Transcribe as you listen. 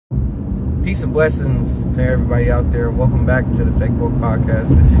Peace and blessings to everybody out there. Welcome back to the Fake Woke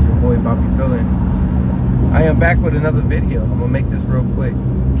Podcast. This is your boy BobbyVILN. I am back with another video. I'm gonna make this real quick.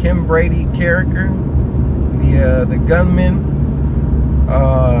 Kimbrady Carriker, the gunman,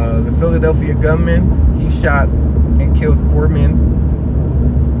 the Philadelphia gunman. He shot and killed 4 men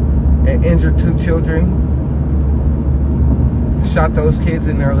and injured 2 children. Shot those kids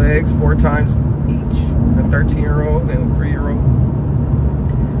in their legs 4 times each, a 13-year-old and a 3-year-old.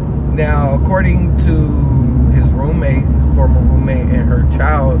 Now, according to his roommate, his former roommate, and her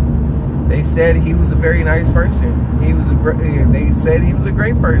child, they said he was a very nice person. They said he was a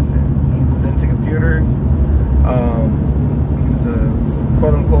great person. He was into computers. He was a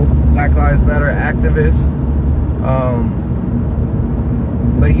quote-unquote Black Lives Matter activist.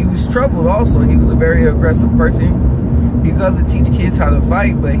 But he was troubled also. He was a very aggressive person. He loved to teach kids how to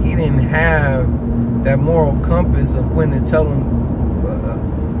fight, but he didn't have that moral compass of when to tell them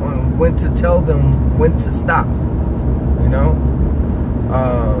when to stop, you know.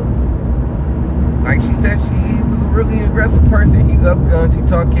 Like she said, he was a really aggressive person. He loved guns. He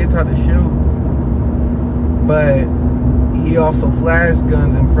taught kids how to shoot, but he also flashed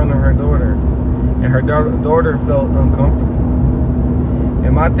guns in front of her daughter, and her daughter felt uncomfortable.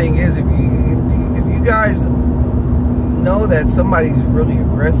 And my thing is, if you guys know that somebody's really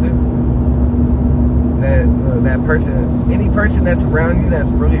aggressive, that person, any person that's around you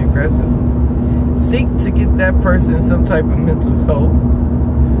that's really aggressive, seek to get that person some type of mental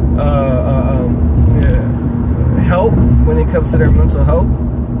help when it comes to their mental health,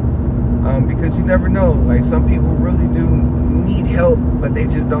 because you never know. Like, some people really do need help, but they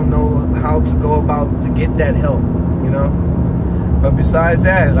just don't know how to go about to get that help, you know. But besides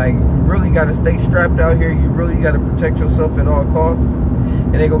that, like, you really got to stay strapped out here. You really got to protect yourself at all costs.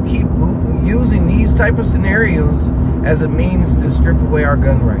 And they're going to keep using these type of scenarios as a means to strip away our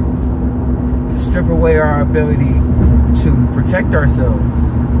gun rights, to strip away our ability to protect ourselves.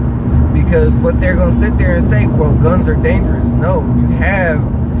 Because what they're going to sit there and say, well, guns are dangerous. No, you have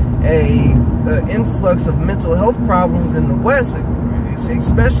an influx of mental health problems in the West,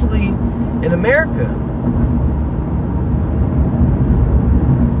 especially in America.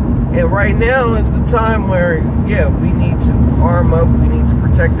 And right now is the time where, yeah, we need to arm up. We need to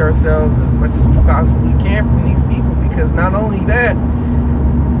protect ourselves as much as we possibly can from these people. Because not only that,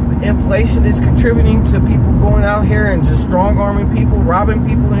 inflation is contributing to people going out here and just strong-arming people, robbing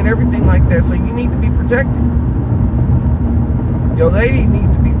people, and everything like that. So you need to be protected. Your lady need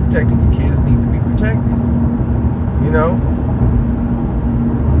to be protected. Your kids need to be protected. You know?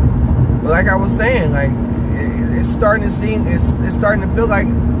 But like I was saying, like, it's starting to seem, it's starting to feel like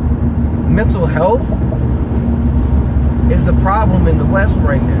mental health is a problem in the West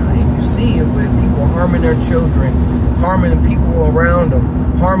right now. And you see it with people harming their children, harming the people around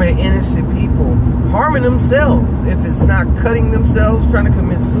them, harming innocent people, harming themselves. If it's not cutting themselves, trying to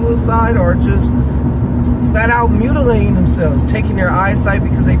commit suicide, or just flat out mutilating themselves, taking their eyesight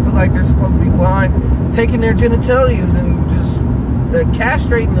because they feel like they're supposed to be blind, taking their genitalias and just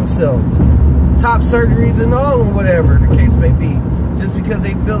castrating themselves, top surgeries and all, or whatever the case may be, just because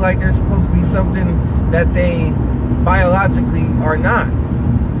they feel like they're supposed to be something that they biologically are not.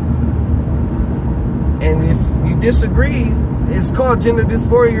 And if you disagree, it's called gender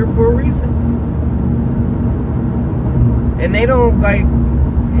dysphoria for a reason. And they don't, like,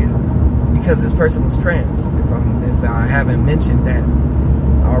 because this person was trans, if I haven't mentioned that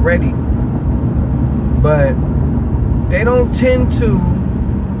already. But they don't tend to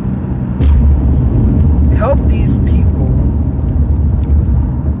help these people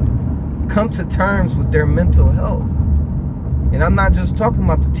come to terms with their mental health. And I'm not just talking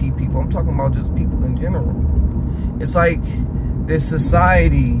about the T people, I'm talking about just people in general. It's like this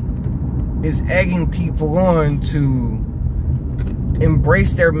society is egging people on to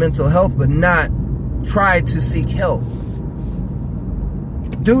embrace their mental health, but not try to seek help.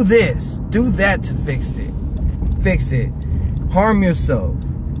 Do this, do that to fix it. Harm yourself,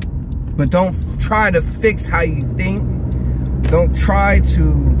 but don't try to fix how you think. Don't try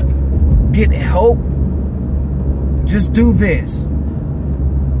to get help. Just do this.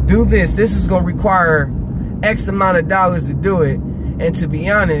 Do this. This is going to require X amount of dollars to do it. And to be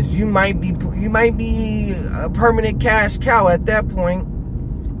honest, you might be a permanent cash cow at that point,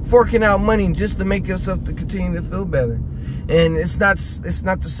 forking out money just to make yourself to continue to feel better. And it's not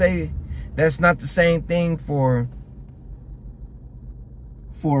to say that's not the same thing for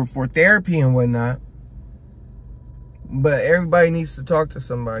therapy and whatnot. But everybody needs to talk to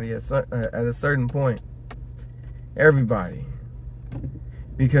somebody at a certain point. Everybody.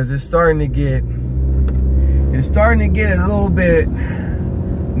 Because it's starting to get a little bit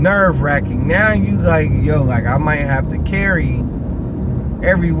nerve-wracking. Now you like, yo, like I might have to carry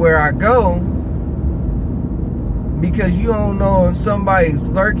everywhere I go, because you don't know if somebody's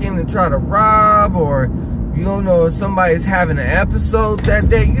lurking to try to rob, or you don't know if somebody's having an episode that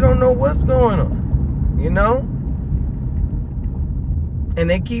day. You don't know what's going on, you know? And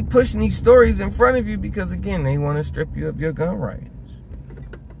they keep pushing these stories in front of you because, again, they want to strip you of your gun rights.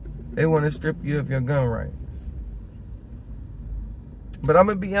 They want to strip you of your gun rights. But I'm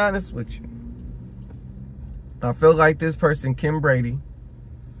going to be honest with you. I feel like this person, Kimbrady,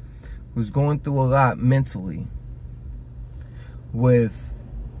 was going through a lot mentally with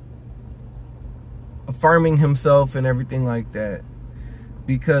affirming himself and everything like that.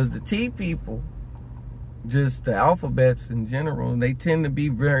 Because the T people, just the alphabets in general, they tend to be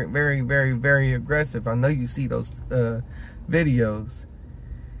very, very, very, very aggressive. I know you see those videos.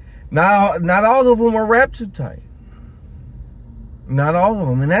 Not all of them are wrapped too tight. Not all of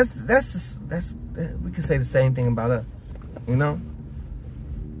them. And that's we can say the same thing about us, you know?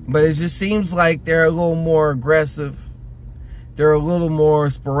 But it just seems like they're a little more aggressive. They're a little more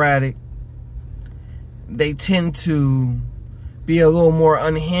sporadic. They tend to be a little more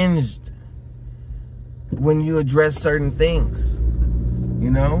unhinged when you address certain things,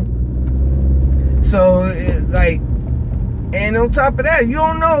 you know? So, and on top of that, you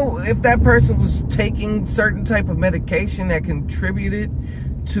don't know if that person was taking certain type of medication that contributed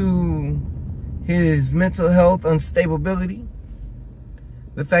to his mental health unstability.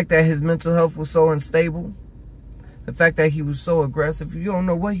 The fact that his mental health was so unstable. The fact that he was so aggressive. You don't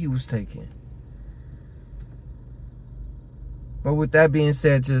know what he was taking. But with that being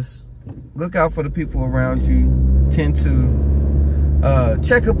said, just look out for the people around you. Tend to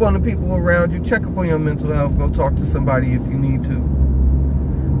check up on the people around you. Check up on your mental health. Go talk to somebody if you need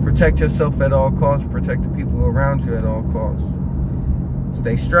to. Protect yourself at all costs. Protect the people around you at all costs.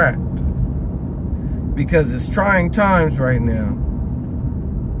 Stay strapped. Because it's trying times right now.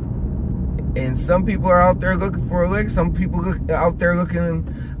 And some people are out there looking for a lick. Some people out there looking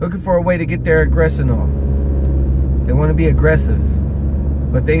for a way to get their aggression off. They want to be aggressive,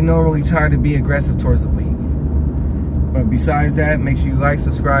 but they normally try to be aggressive towards the weak. But besides that, make sure you like,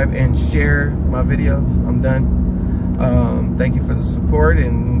 subscribe, and share my videos. I'm done. Thank you for the support,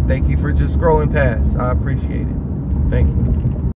 and thank you for just scrolling past. I appreciate it. Thank you.